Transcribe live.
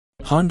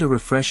Honda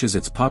refreshes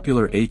its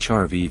popular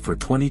HR-V for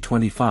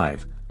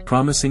 2025,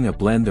 promising a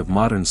blend of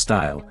modern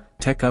style,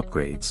 tech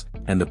upgrades,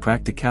 and the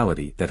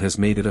practicality that has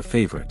made it a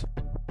favorite.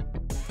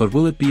 But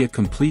will it be a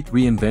complete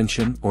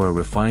reinvention or a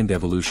refined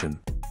evolution?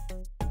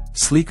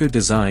 Sleeker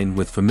design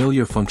with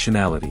familiar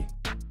functionality.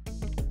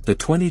 The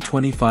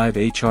 2025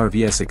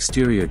 HR-V's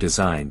exterior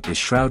design is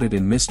shrouded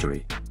in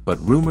mystery, but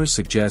rumors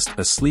suggest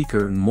a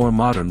sleeker and more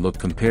modern look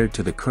compared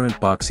to the current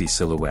boxy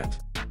silhouette.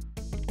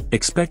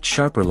 Expect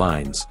sharper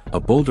lines, a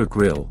bolder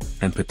grille,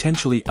 and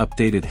potentially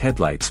updated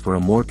headlights for a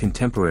more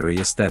contemporary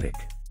aesthetic.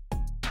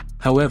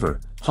 However,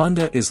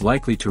 Honda is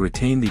likely to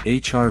retain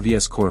the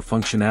HR-V's core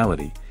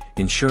functionality,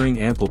 ensuring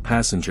ample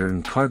passenger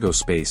and cargo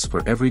space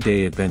for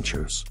everyday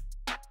adventures.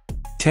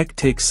 Tech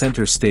takes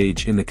center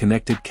stage in the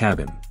connected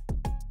cabin.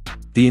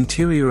 The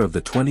interior of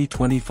the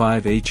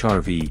 2025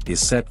 HR-V is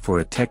set for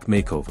a tech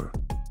makeover.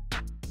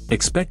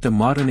 Expect a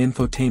modern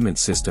infotainment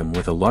system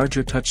with a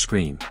larger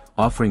touchscreen,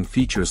 offering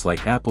features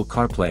like Apple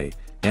CarPlay,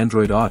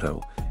 Android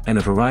Auto, and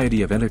a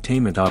variety of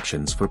entertainment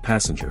options for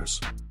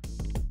passengers.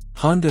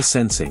 Honda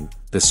Sensing,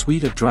 the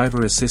suite of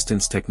driver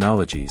assistance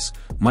technologies,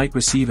 might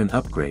receive an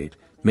upgrade,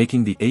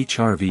 making the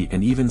HR-V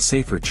an even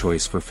safer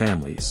choice for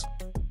families.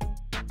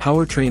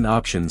 Powertrain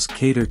options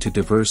cater to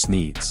diverse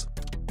needs.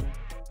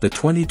 The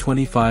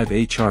 2025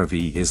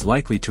 HR-V is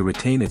likely to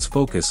retain its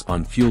focus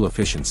on fuel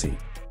efficiency.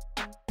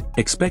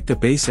 Expect a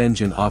base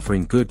engine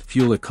offering good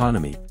fuel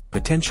economy,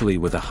 potentially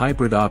with a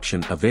hybrid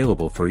option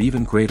available for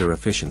even greater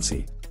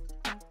efficiency.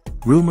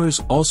 Rumors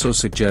also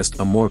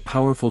suggest a more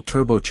powerful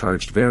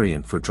turbocharged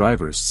variant for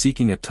drivers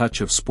seeking a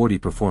touch of sporty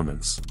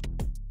performance.